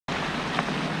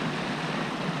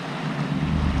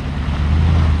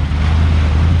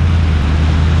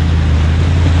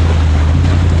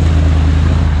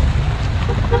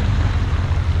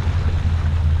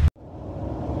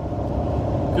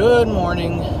Good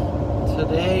morning.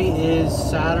 Today is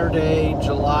Saturday,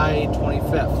 July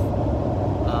 25th.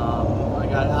 I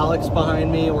got Alex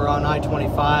behind me. We're on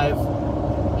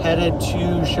I-25, headed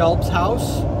to Shelb's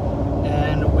house,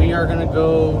 and we are going to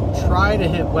go try to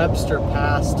hit Webster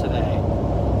Pass today.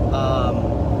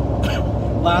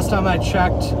 Last time I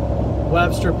checked,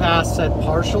 Webster Pass said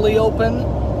partially open,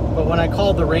 but when I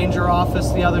called the ranger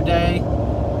office the other day,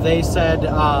 they said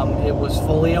it was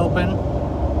fully open,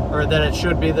 or that it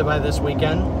should be there by this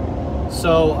weekend.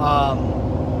 So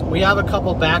we have a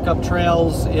couple backup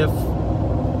trails. If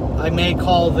I may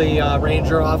call the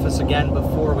ranger office again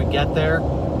before we get there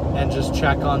and just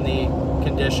check on the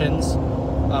conditions.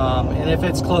 And if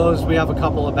it's closed, we have a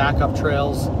couple of backup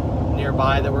trails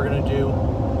nearby that we're going to do.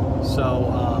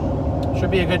 So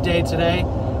should be a good day today.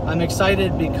 I'm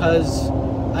excited because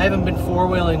I haven't been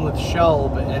four-wheeling with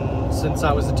Shelb since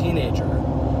I was a teenager.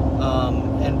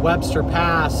 And Webster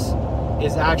Pass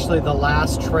is actually the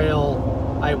last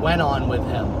trail I went on with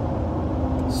him.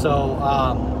 So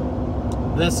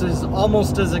this is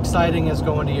almost as exciting as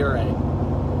going to Ouray.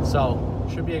 So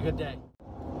should be a good day.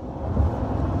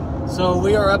 So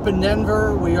we are up in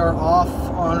Denver. We are off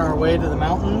on our way to the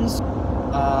mountains,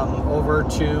 over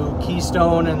to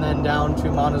Keystone and then down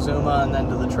to Montezuma and then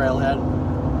to the trailhead.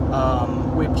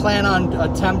 We plan on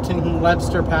attempting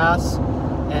Webster Pass,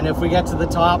 and if we get to the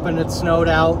top and it's snowed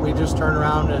out, we just turn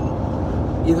around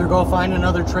and either go find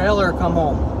another trail or come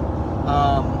home.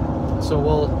 So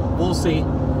we'll see.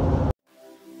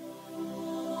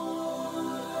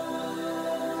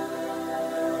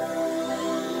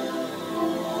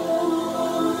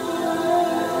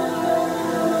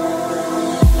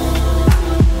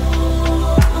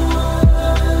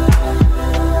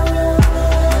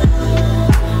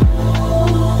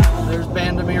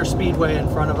 Speedway in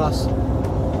front of us.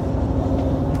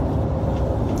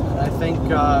 And I think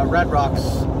Red Rocks,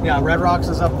 Red Rocks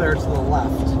is up there to the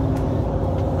left.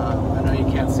 I know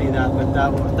you can't see that,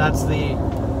 but that's the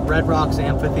Red Rocks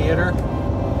Amphitheater.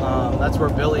 That's where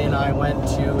Billy and I went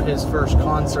to his first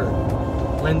concert,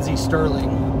 Lindsey Sterling.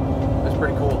 It was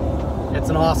pretty cool. It's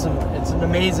an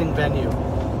amazing venue.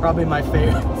 Probably my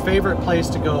favorite place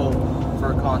to go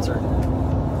for a concert.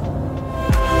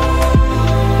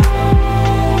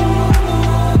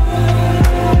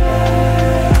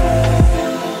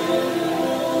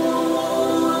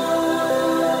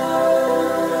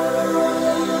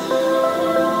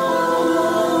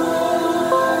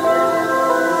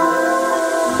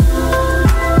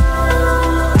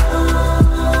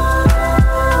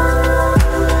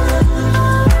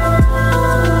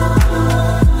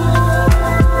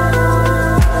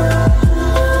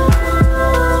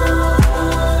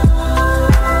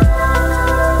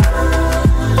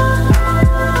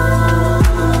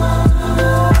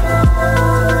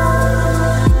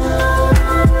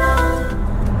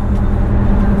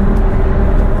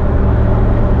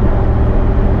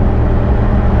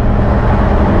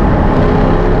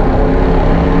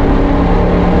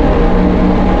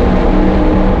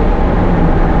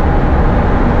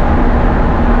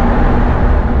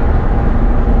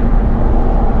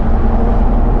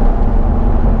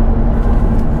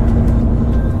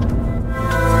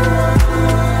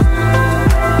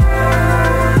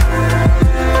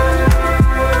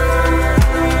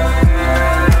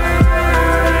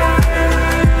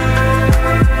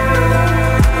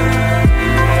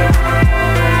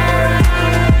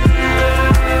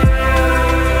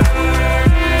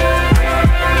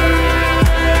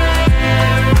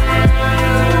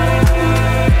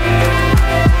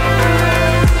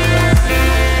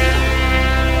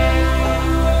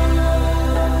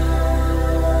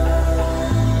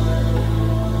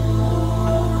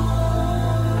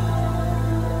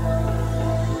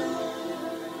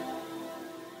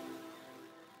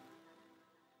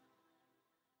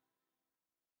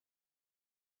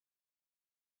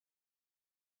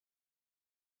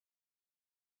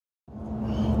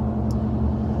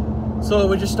 So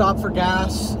we just stopped for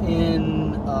gas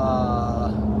in, I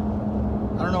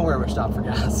don't know where we stopped for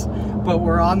gas, but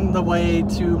we're on the way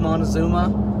to Montezuma,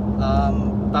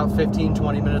 about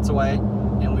 15-20 minutes away,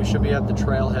 and we should be at the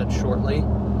trailhead shortly.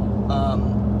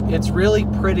 It's really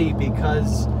pretty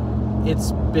because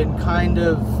it's been kind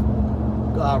of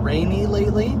rainy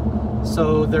lately,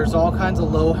 so there's all kinds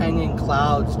of low-hanging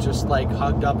clouds just like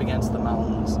hugged up against the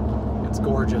mountains. It's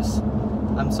gorgeous.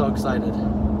 I'm so excited.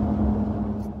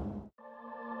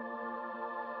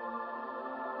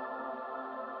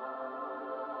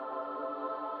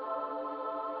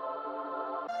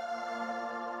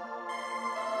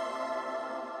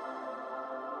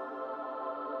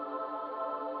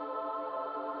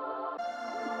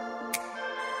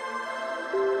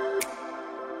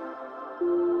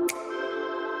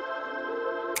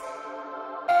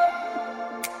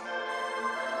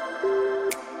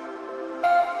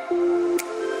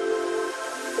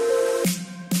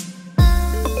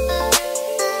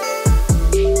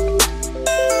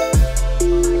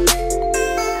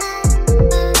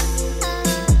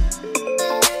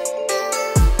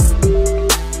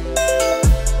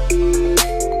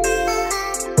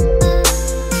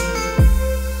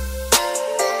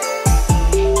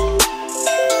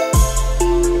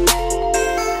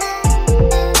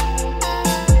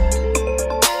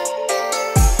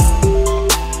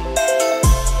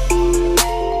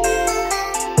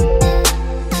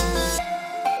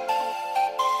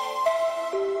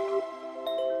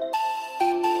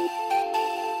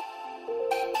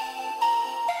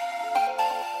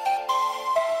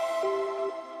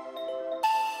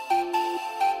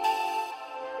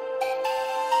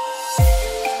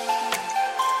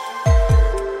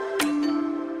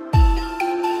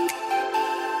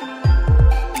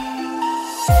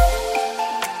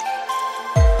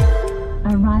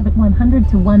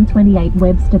 to 128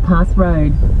 Webster Pass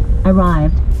Road.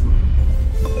 Arrived.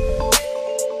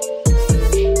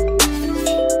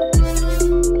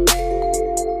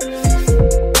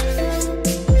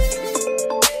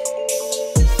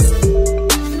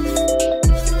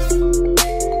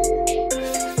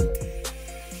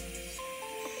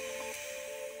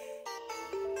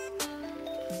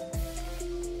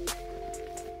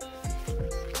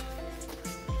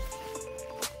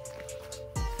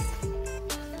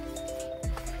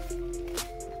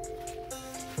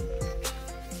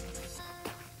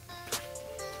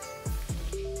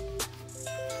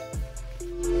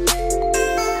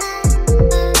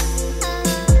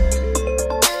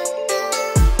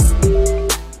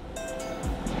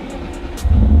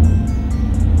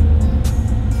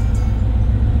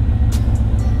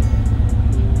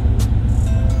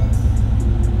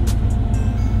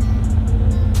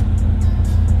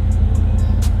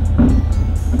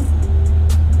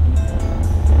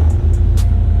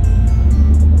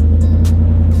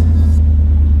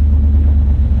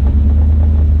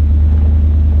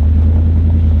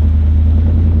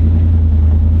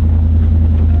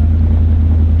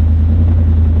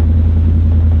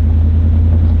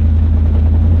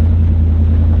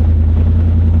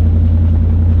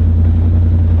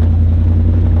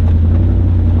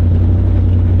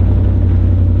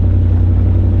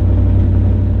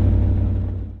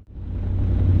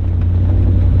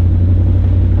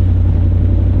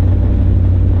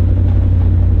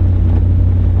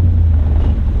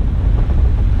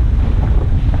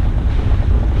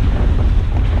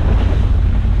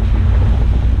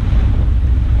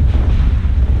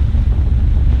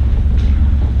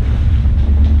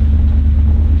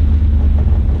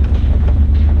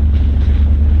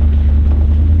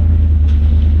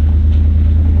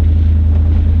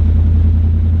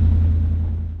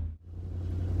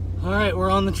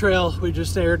 On the trail, we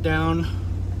just aired down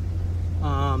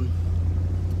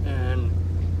and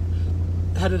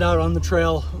headed out on the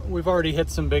trail. We've already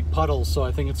hit some big puddles, so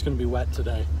I think it's going to be wet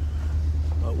today,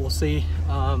 but we'll see.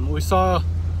 We saw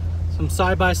some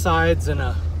side-by-sides and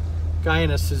a guy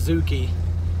in a Suzuki,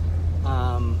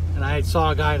 and I saw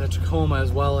a guy in a Tacoma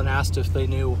as well and asked if they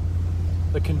knew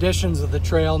the conditions of the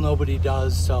trail. Nobody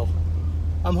does, so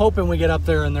I'm hoping we get up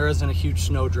there and there isn't a huge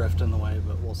snowdrift in the way,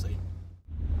 but we'll see.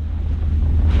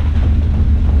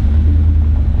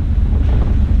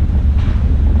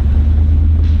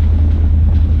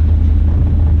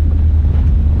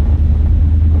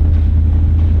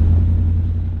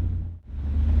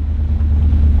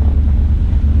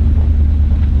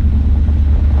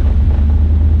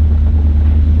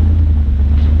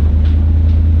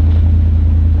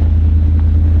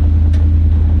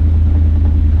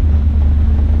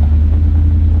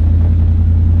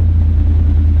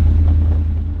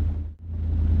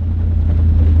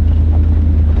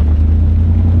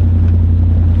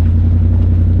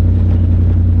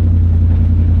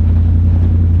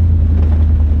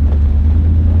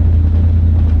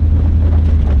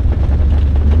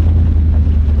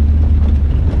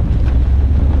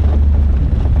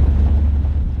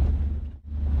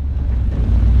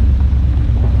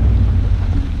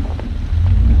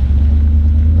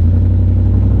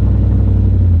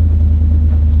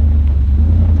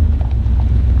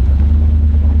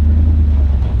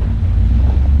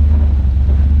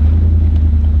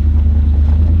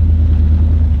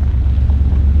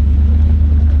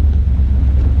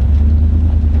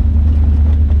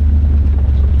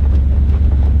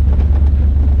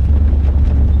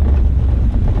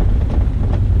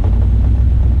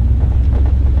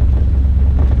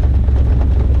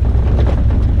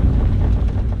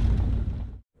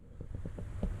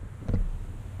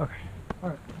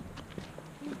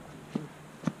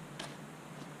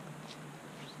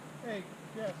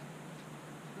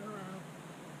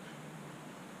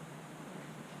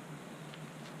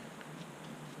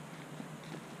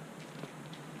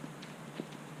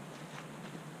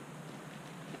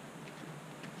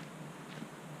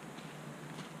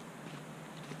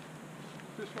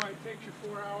 This ride takes you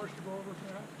 4 hours to go over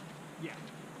fast? Yeah.